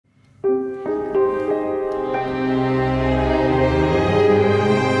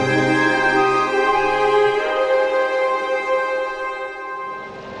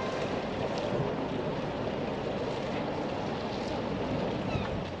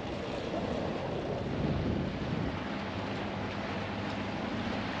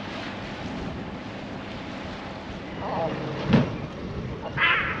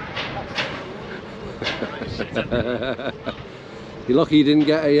You're lucky you didn't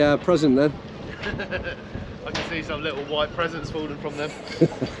get a present then. I can see some little white presents falling from them.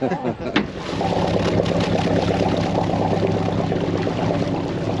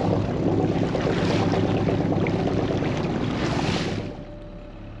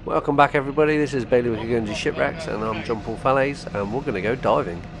 Welcome back everybody, this is Bailey with Guernsey Shipwrecks and I'm John Paul Fallais and we're going to go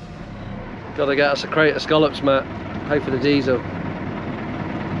diving. Gotta get us a crate of scallops, Matt. Pay for the diesel.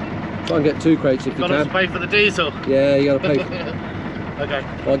 Try and get 2 crates if you can. Pay for the diesel? Yeah, you gotta pay for Okay.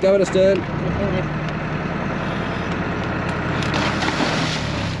 Right, go in the stern.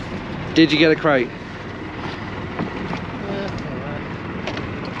 Did you get a crate?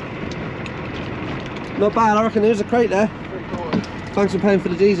 Not bad, I reckon there's a crate there. Thanks for paying for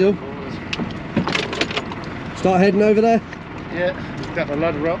the diesel. Start heading over there? Yeah, just get the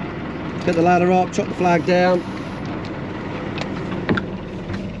ladder up. Get the ladder up, chop the flag down.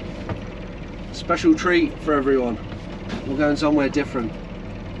 Special treat for everyone. We're going somewhere different.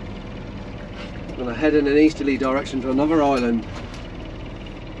 We're going to head in an easterly direction to another island.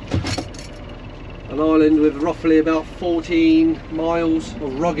 An island with roughly about 14 miles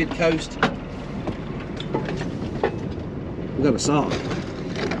of rugged coast. We're going to Sark.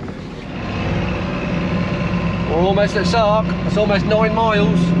 We're almost at Sark. It's almost 9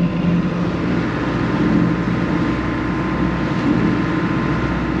 miles.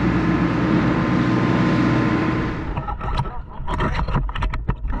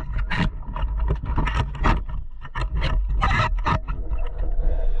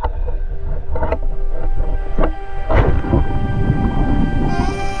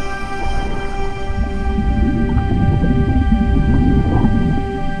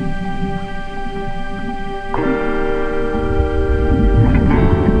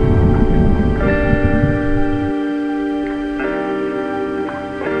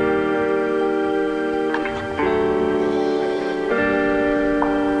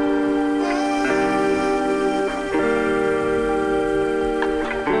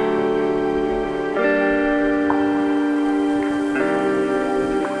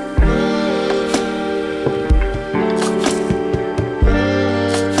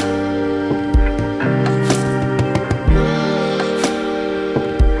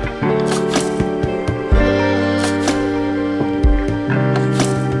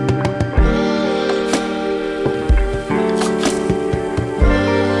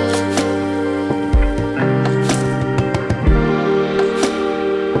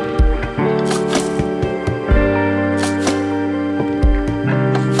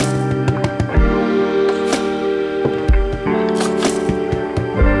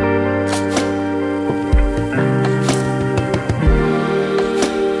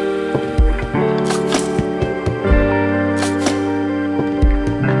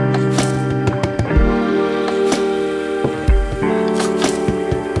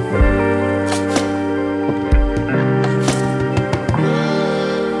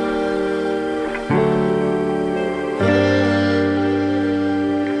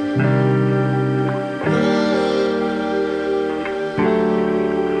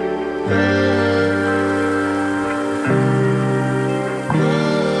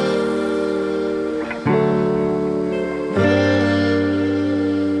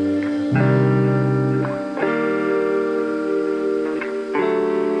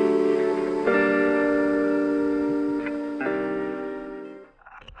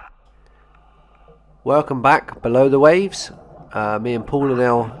 Welcome back below the waves. Me and Paul are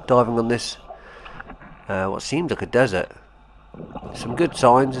now diving on this what seems like a desert. Some good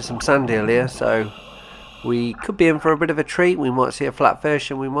signs and some sand here, so we could be in for a bit of a treat. We might see a flatfish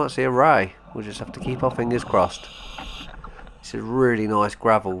and we might see a ray. We'll just have to keep our fingers crossed. This is really nice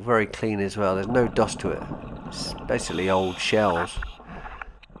gravel, very clean as well. There's no dust to it. It's basically old shells.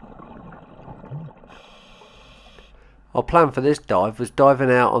 Our plan for this dive was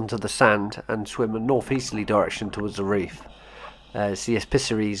diving out onto the sand and swim a northeasterly direction towards the reef. It's the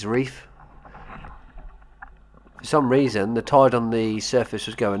Espiceries reef. For some reason the tide on the surface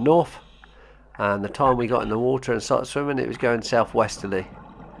was going north, and the time we got in the water and started swimming it was going southwesterly.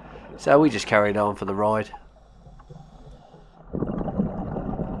 So we just carried on for the ride.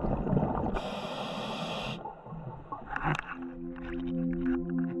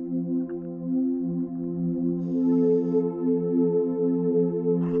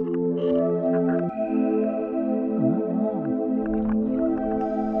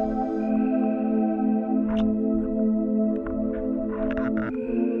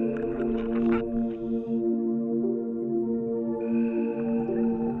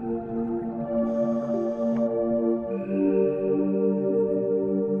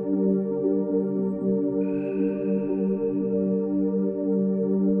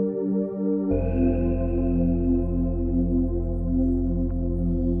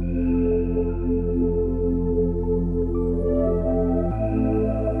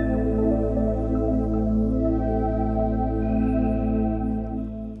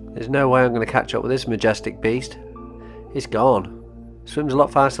 There's no way I'm going to catch up with this majestic beast. It's gone. Swims a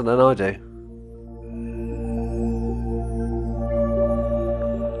lot faster than I do.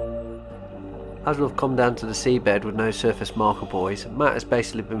 As we've come down to the seabed with no surface marker buoys, Matt has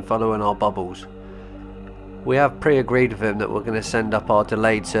basically been following our bubbles. We have pre-agreed with him that we're going to send up our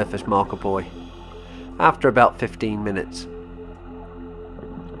delayed surface marker buoy after about 15 minutes.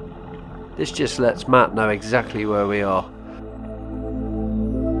 This just lets Matt know exactly where we are.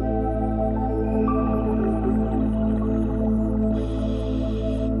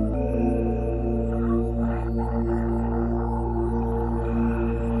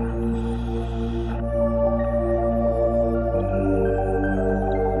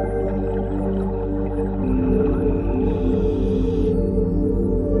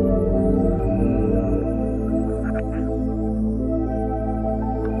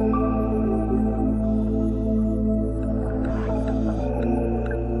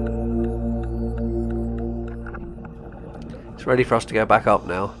 It's ready for us to go back up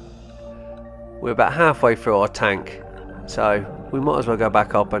now. We're about halfway through our tank, so we might as well go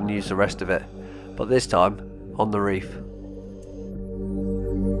back up and use the rest of it, but this time on the reef.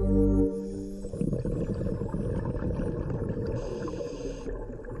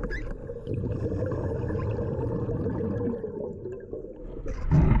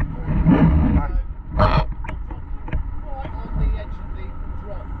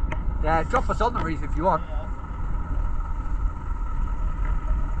 Yeah, drop us on the reef if you want.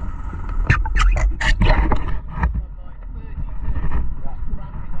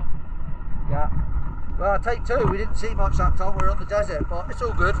 Yeah. Well, take two. We didn't see much that time. We were on the desert, but it's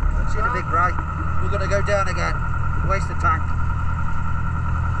all good. We've seen a big ray. We're going to go down again. Waste the tank.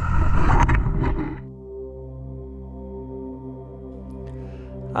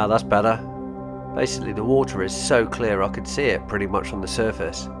 Ah, that's better. Basically, the water is so clear I could see it pretty much from the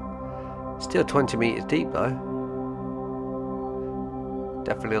surface. Still 20 meters deep though.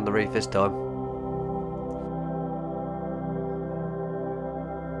 Definitely on the reef this time.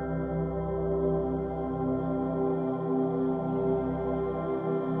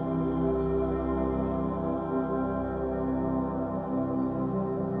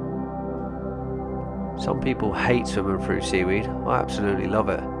 Some people hate swimming through seaweed. I absolutely love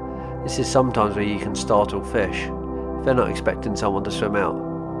it. This is sometimes where you can startle fish if they're not expecting someone to swim out.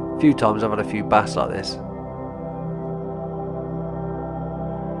 A few times I've had a few bass like this.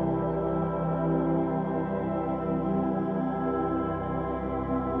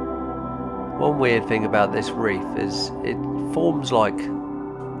 One weird thing about this reef is it forms like,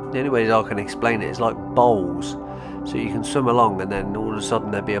 the only way I can explain it is like bowls. So you can swim along and then all of a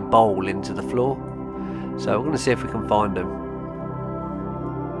sudden there'll be a bowl into the floor. So we're going to see if we can find them.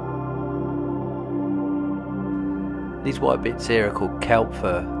 These white bits here are called kelp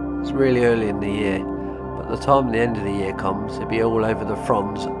fur. It's really early in the year, but the time the end of the year comes, it'll be all over the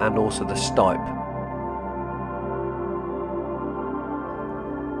fronds and also the stipe.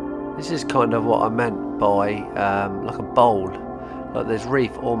 This is kind of what I meant by like a bowl. Like there's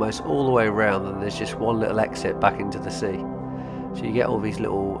reef almost all the way around and there's just one little exit back into the sea. So you get all these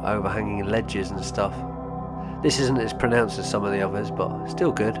little overhanging ledges and stuff. This isn't as pronounced as some of the others, but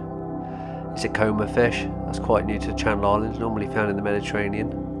still good. It's a coma fish. That's quite new to the Channel Islands, normally found in the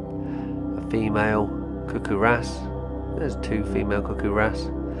Mediterranean. A female cuckoo wrasse. There's two female cuckoo wrasse.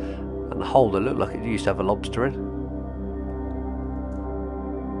 And a hole that looked like it used to have a lobster in.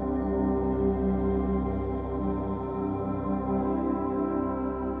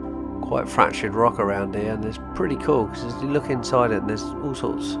 Quite fractured rock around here, and it's pretty cool because as you look inside it, and there's all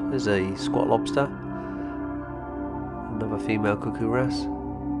sorts. There's a squat lobster, another female cuckoo wrasse.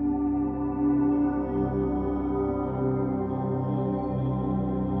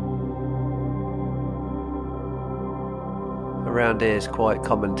 Around here is quite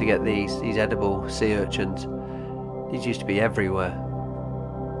common to get these edible sea urchins. These used to be everywhere.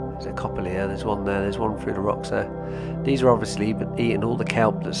 There's a couple here, there's one there, there's one through the rocks there. These are obviously eating all the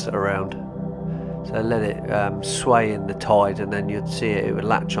kelp that's around. So let it sway in the tide and then you'd see it would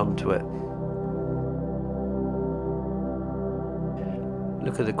latch onto it.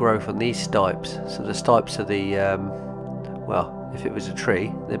 Look at the growth on these stipes. So the stipes are the, well, if it was a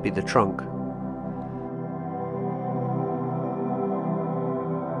tree, there'd be the trunk.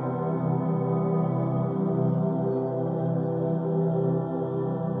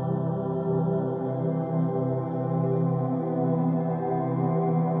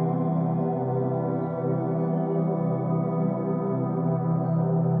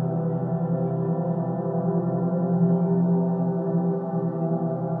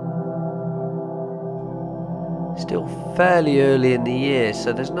 Still fairly early in the year,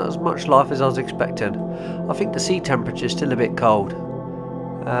 so there's not as much life as I was expecting. I think the sea temperature is still a bit cold.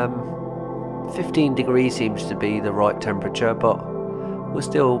 15 degrees seems to be the right temperature, but we're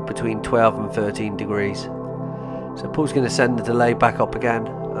still between 12 and 13 degrees. So Paul's going to send the delay back up again,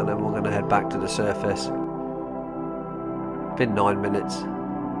 and then we're going to head back to the surface. Been 9 minutes.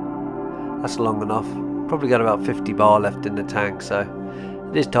 That's long enough. Probably got about 50 bar left in the tank, so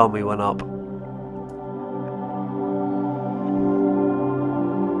it is time we went up.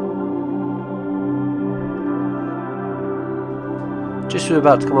 Just as we were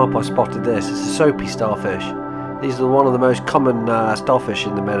about to come up, I spotted this. It's a soapy starfish. These are one of the most common starfish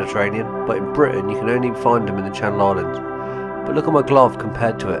in the Mediterranean, but in Britain you can only find them in the Channel Islands. But look at my glove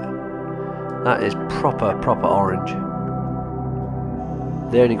compared to it. That is proper orange.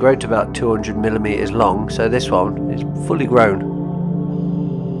 They only grow to about 200 millimeters long, so this one is fully grown.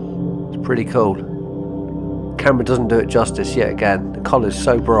 It's pretty cool. Camera doesn't do it justice yet again. The colour's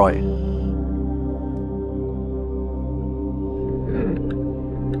so bright.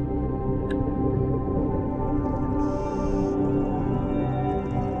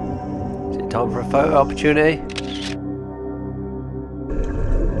 Is it time for a photo opportunity?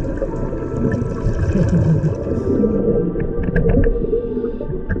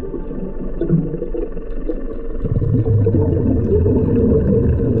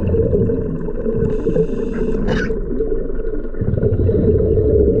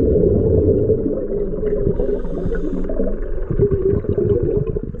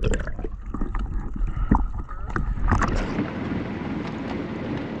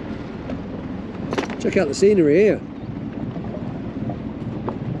 Check out the scenery here.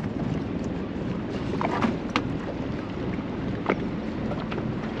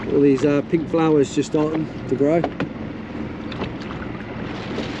 All these pink flowers just starting to grow.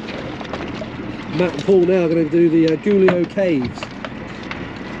 Matt and Paul now are going to do the Guernsey caves.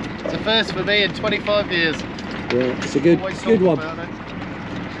 It's a first for me in 25 years. Yeah, it's a good one.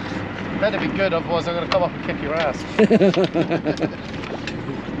 Better be good, otherwise I'm going to come up and kick your ass.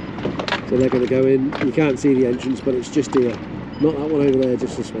 So they're going to go in. You can't see the entrance, but it's just here. Not that one over there,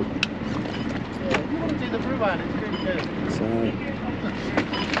 just this one. Yeah, if you want to do the Bruin, it's really good. So,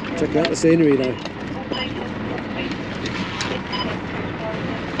 check out the scenery though.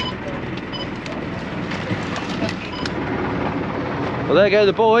 Well, there go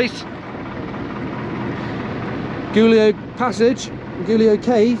the boys. Guernsey Passage, Guernsey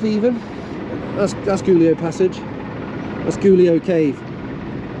Cave even. That's Guernsey Passage. That's Guernsey Cave.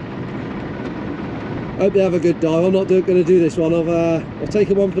 Hope they have a good dive. I'm not going to do this one. I've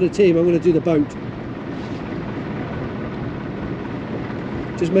taken one for the team. I'm going to do the boat.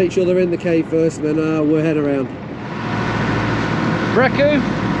 Just make sure they're in the cave first, and then we'll head around. Breku.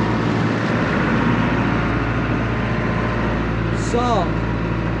 Sark.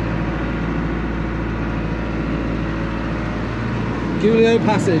 Guernsey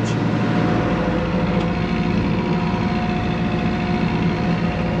Passage.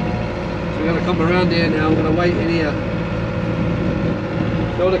 We're going to come around here now. I'm going to wait in here.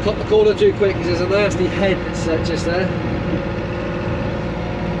 Don't want to cut the corner too quick because there's a nasty head that's just there.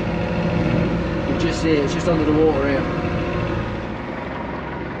 You can just see it, it's just under the water here.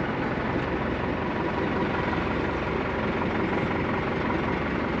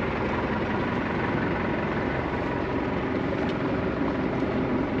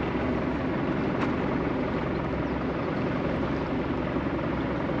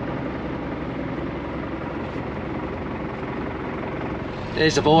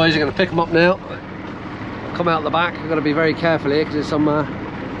 Here's the boys. I'm going to pick them up now. Come out the back. I've got to be very careful here because there's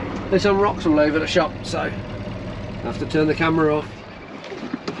some rocks all over the shop, so I have to turn the camera off.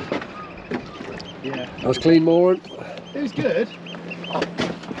 Yeah. That was clean mooring. It was good.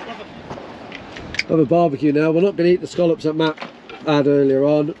 Have a barbecue now. We're not going to eat the scallops that Matt had earlier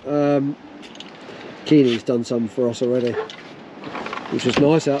on. Keeney's done some for us already, which is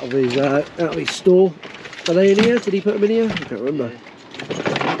nice out of his store. Are they in here? Did he put them in here? I can't remember. Yeah.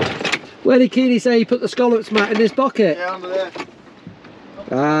 Where did Keeney say he put the scallops, Matt, in this bucket? Yeah, under there.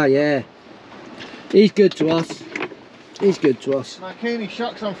 Ah, yeah. He's good to us. He's good to us. Now, Keeney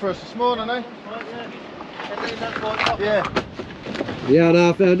shucked some for us this morning, eh? Yeah. Yeah,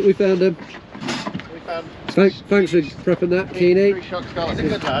 no, we found him. We found. Thanks for prepping that, Keeney. 3 shuck scallops.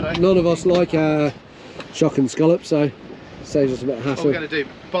 He's a good lad, eh? None of us like shock and scallop, so it saves us a bit of hassle. What are we going to do?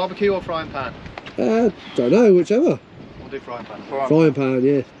 Barbecue or frying pan? Don't know, whichever. We'll do frying pan. Frying pan,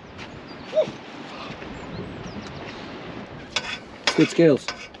 yeah. Good skills.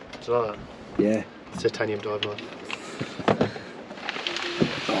 So, Yeah. titanium dive knife.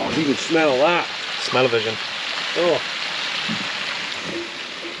 Oh, you can smell that. Smell-o-vision. Oh.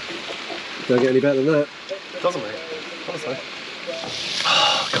 Don't get any better than that. Doesn't it? Honestly.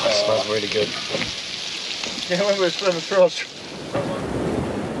 Oh god, it smells really good. Yeah, when we were swimming across.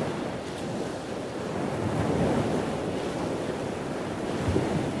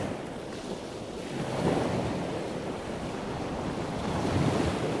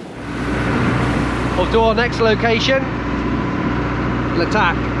 Off to our next location,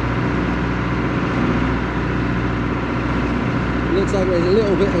 L'attack. Looks like there's a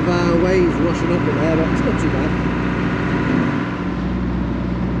little bit of waves rushing up in there, but it's not too bad.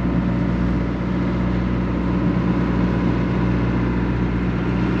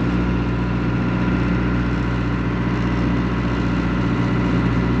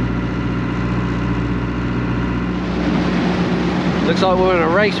 Looks like we're in a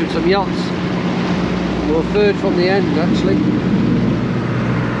race with some yachts. We're third from the end, actually.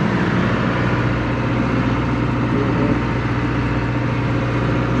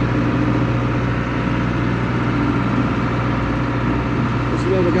 This is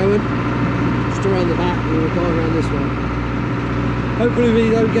where we're going. Just around the back, we'll dive around this way. Hopefully we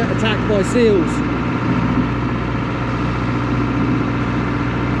don't get attacked by seals.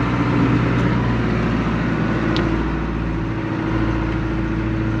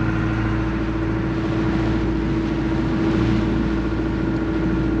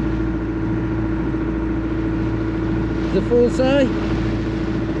 The full say.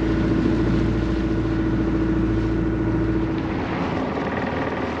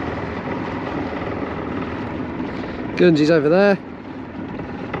 Guernsey's over there.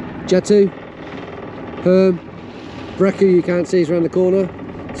 Jetu, Herm, Breku you can't see is around the corner,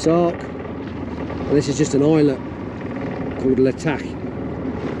 Sark, and this is just an islet called L'attack.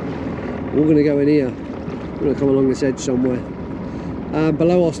 We're going to go in here. We're going to come along this edge somewhere.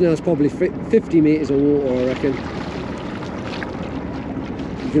 Below us now is probably 50 metres of water, I reckon.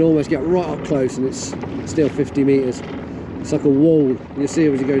 You can almost get right up close and it's still 50 metres. It's like a wall. You'll see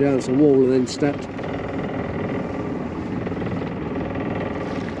it as you go down, it's a wall and then stepped.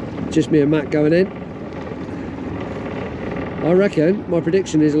 Just me and Matt going in. I reckon, my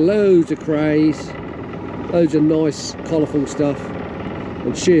prediction is loads of crays, loads of nice colourful stuff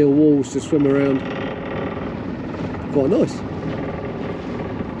and sheer walls to swim around. Quite nice.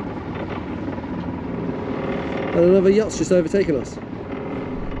 And another yacht's just overtaken us.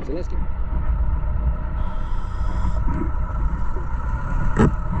 So let's go.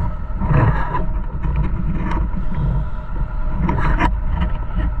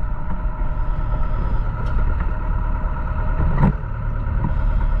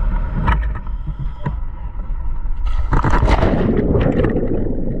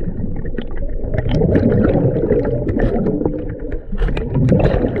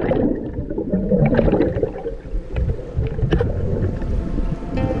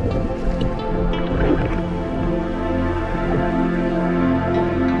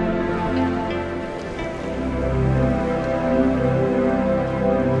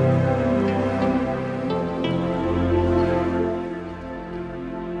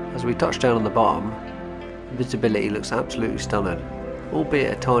 As we touch down on the bottom, visibility looks absolutely stunning,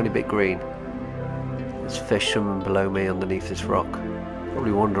 albeit a tiny bit green. There's fish swimming below me underneath this rock,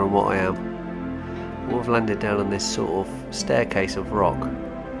 probably wondering what I am. We've landed down on this sort of staircase of rock,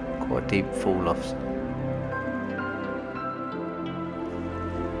 quite deep fall offs.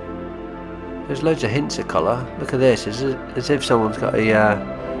 There's loads of hints of colour. Look at this, it's as if someone's got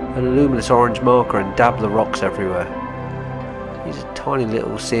an luminous orange marker and dabbed the rocks everywhere. These are tiny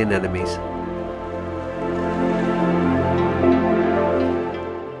little sea anemones.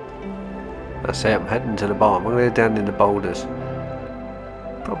 That's it, I'm heading to the bottom. I'm going to go down in the boulders.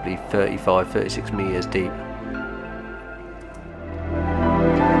 Probably 35-36 metres deep.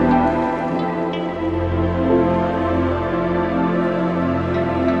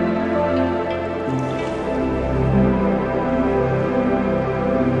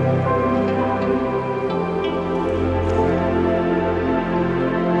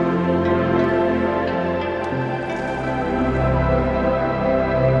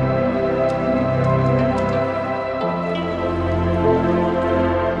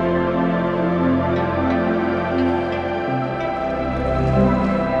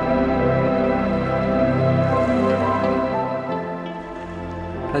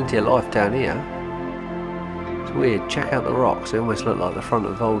 Plenty of life down here. It's weird, check out the rocks, they almost look like the front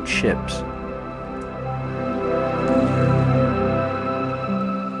of old ships.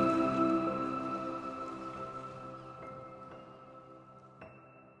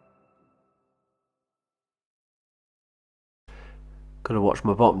 Gotta watch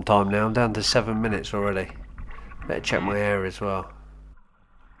my bottom time now, I'm down to 7 minutes already. Better check my air as well.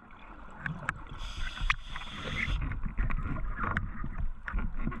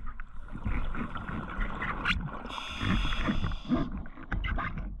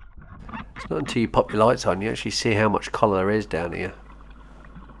 It's not until you pop your lights on you actually see how much colour there is down here.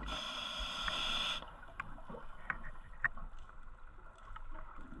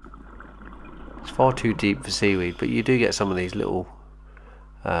 It's far too deep for seaweed, but you do get some of these little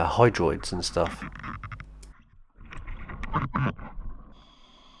hydroids and stuff.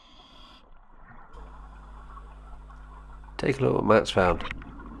 Take a look what Matt's found.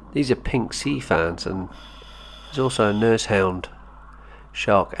 These are pink sea fans, and there's also a nurse hound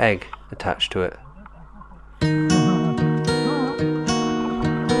shark egg attached to it.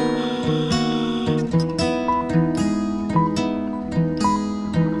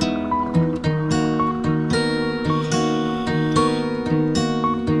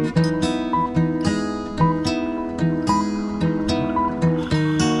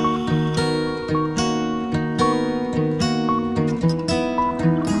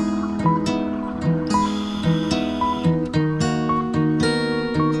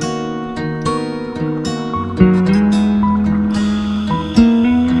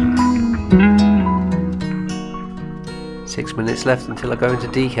 6 minutes left until I go into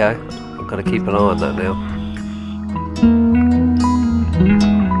deco. I've got to keep an eye on that now.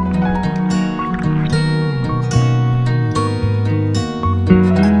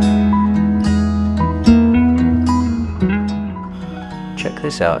 Check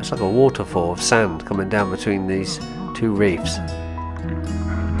this out, it's like a waterfall of sand coming down between these two reefs.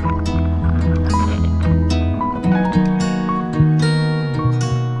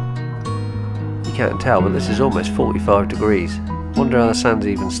 You can't tell, but this is almost 45 degrees. Wonder how the sand's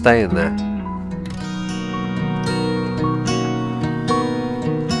even staying there.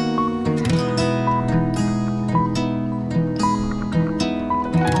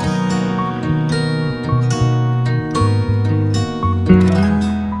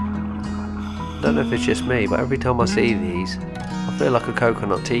 Don't know if it's just me, but every time I see these, I feel like a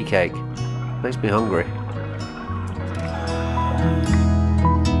coconut tea cake. Makes me hungry.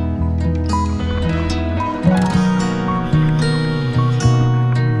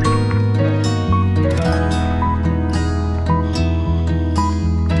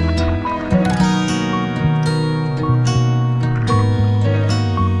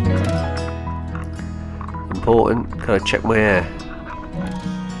 Important, gotta check my air.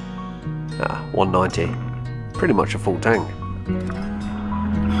 190. Pretty much a full tank.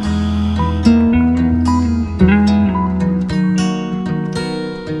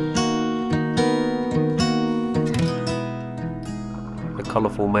 A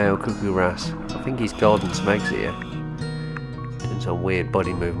colourful male cuckoo wrasse. I think he's guarding some eggs here. Doing some weird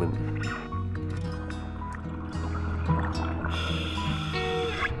body movement.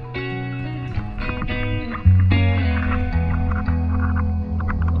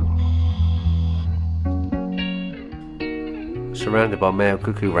 Surrounded by male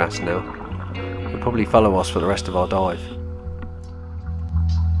cuckoo wrasse now. They'll probably follow us for the rest of our dive.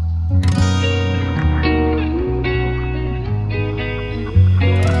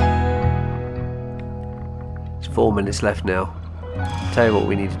 It's 4 minutes left now. I'll tell you what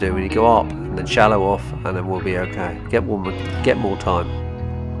we need to do. We need to go up and then shallow off, and then we'll be okay. Get more time.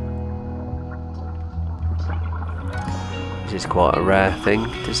 This is quite a rare thing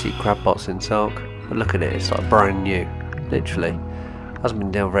to see crab pots in Sark, but look at it, it's like brand new. Literally, hasn't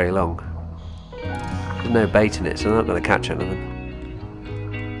been down very long. There's no bait in it, so they're not going to catch anything.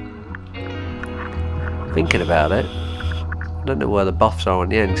 Thinking about it, I don't know where the buffs are on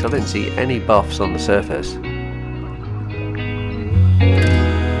the end, because I don't see any buffs on the surface.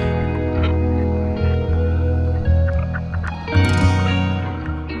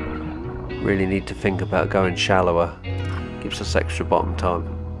 Really need to think about going shallower. Gives us extra bottom time.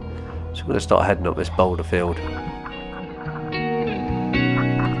 So I'm going to start heading up this boulder field.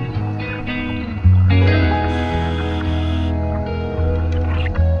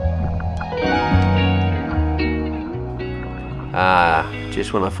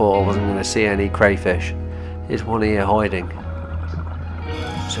 Just when I thought I wasn't going to see any crayfish, there's one here hiding.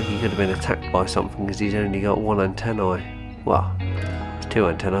 So he could have been attacked by something because he's only got one antennae. Well, it's two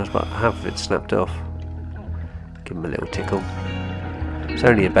antennae, but half of it snapped off. Give him a little tickle. It's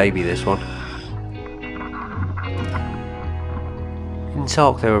only a baby, this one. In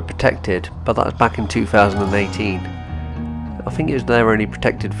Sark they were protected, but that was back in 2018. I think it was they were only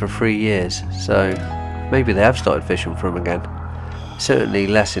protected for 3 years, so maybe they have started fishing for them again. Certainly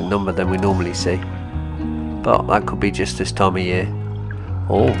less in number than we normally see, but that could be just this time of year,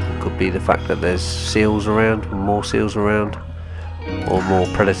 or it could be the fact that there's seals around, more seals around, or more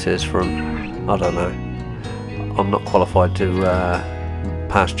predators from, I don't know. I'm not qualified to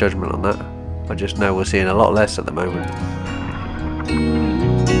pass judgment on that. I just know we're seeing a lot less at the moment.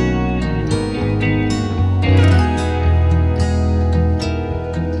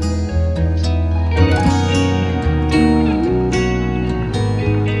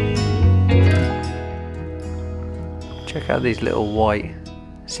 Check out these little white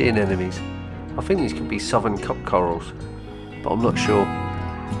sea anemones. I think these could be southern cup corals, but I'm not sure.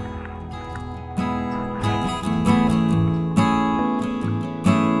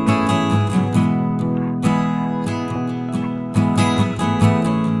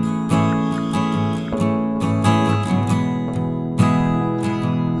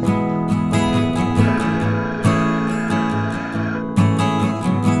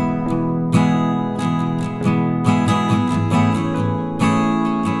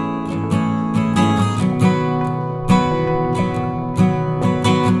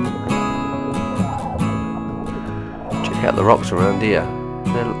 Out the rocks around here,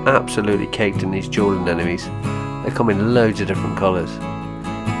 they're absolutely caked in these jewel anemones. They come in loads of different colours.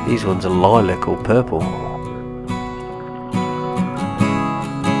 These ones are lilac or purple.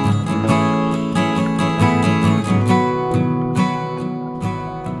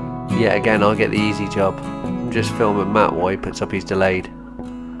 Yet again, I get the easy job. I'm just filming Matt while he puts up his delayed.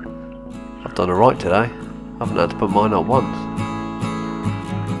 I've done alright today. I haven't had to put mine up once.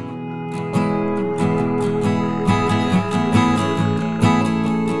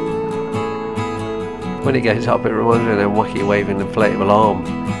 When it goes up, it reminds me of them wacky waving inflatable arm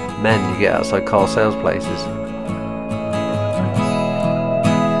men you get outside car sales places.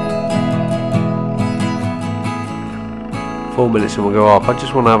 Four minutes and we'll go up. I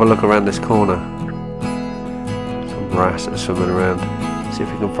just want to have a look around this corner. Some wrasse are swimming around. See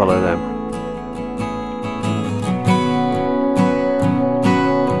if we can follow them.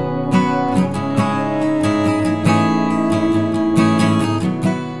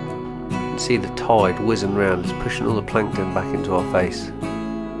 See the tide whizzing round, it's pushing all the plankton back into our face.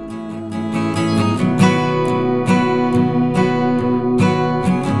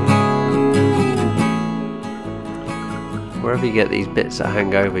 Wherever you get these bits that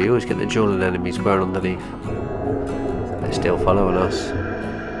hang over, you always get the jewel anemones growing underneath. They're still following us.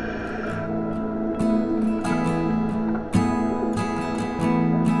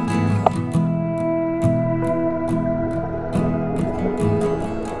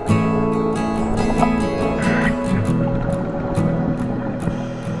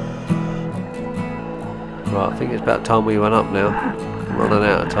 Right, I think it's about time we went up now. I'm running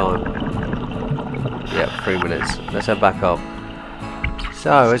out of time. Yep, 3 minutes. Let's head back up.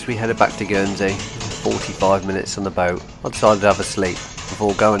 So, as we headed back to Guernsey, 45 minutes on the boat, I decided to have a sleep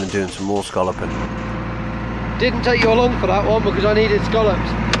before going and doing some more scalloping. Didn't take you along for that one because I needed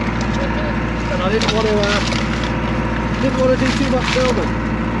scallops. And I didn't want to do too much filming.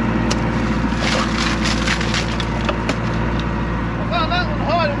 I found that one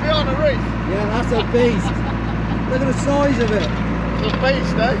hiding behind the reef. Yeah, that's a beast. Look at the size of it. It's a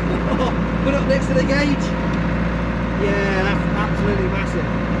beast, eh? Put it up next to the gauge. Yeah, that's absolutely massive.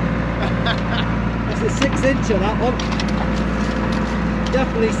 That's a 6-incher, that one.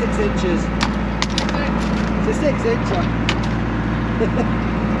 Definitely 6 inches. It's a 6-incher.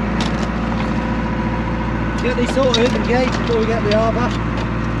 Get these sorted and gauge before we get the harbour.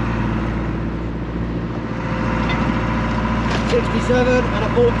 67 and a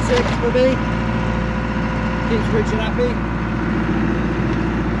 46 for me. Keeps Richard happy.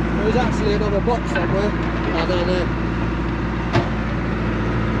 There was actually another box somewhere. Oh, down there.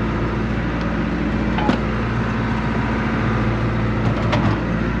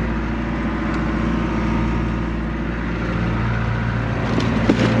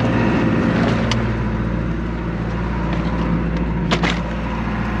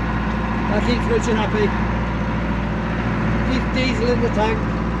 That keeps Richard happy. Keeps diesel in the tank.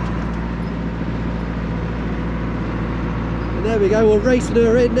 There we go, we're racing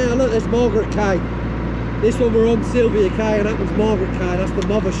her in now. Look, there's Margaret K. This one we're on Sylvia K and that one's Margaret K, that's the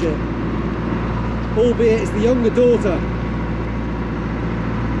mother ship. Albeit it's the younger daughter.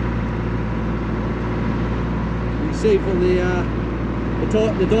 You can see from the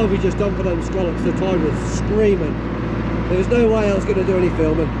dive we just done for them scallops, the tide was screaming. There was no way I was going to do any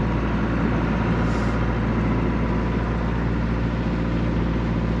filming.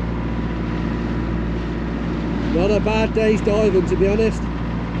 Not a bad day's diving, to be honest.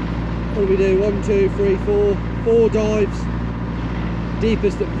 What did we do? 1, 2, 3, 4 dives.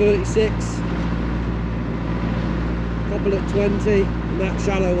 Deepest at 36. Couple at 20. And that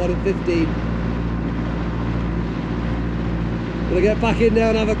shallow one at 15. Gonna get back in now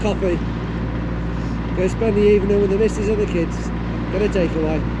and have a coffee. Go spend the evening with the missus and the kids. Gonna take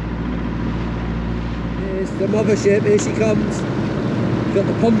away. Here's the mothership, here she comes. Got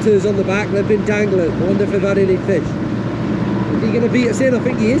the punters on the back, they've been dangling. I wonder if they've had any fish. Is he gonna beat us in? I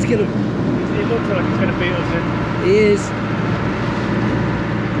think he is gonna. He looks like he's gonna beat us in. He is.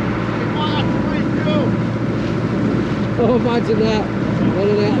 Oh, imagine that.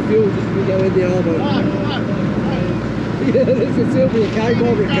 Running out of fuel just as we go in the harbour. Yeah, this will still be a K,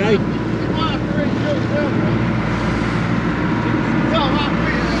 more than a K.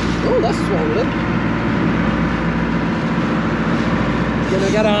 Oh, that's swollen.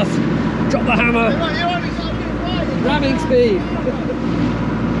 Gonna get us. Drop the hammer. Ramming speed.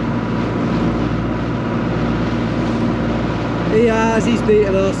 He has, he's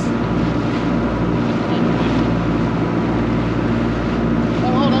beaten us.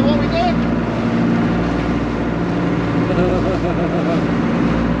 Hold on, what are we doing?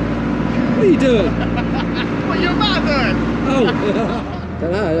 What are you doing? What are you mad doing? Oh,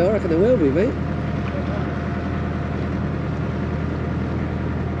 don't know, I reckon there will be, mate.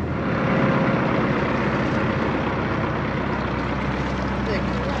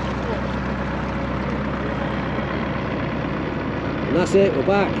 And that's it, we're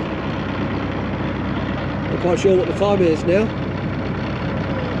back. Not quite sure what the time is now.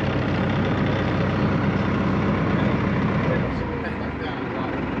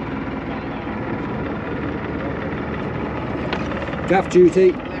 Gaff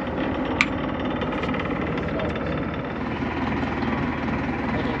duty.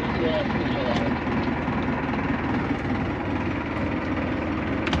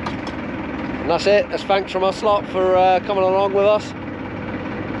 And that's it. That's thanks from us lot for coming along with us.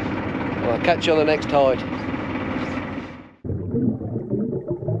 I'll catch you on the next tide.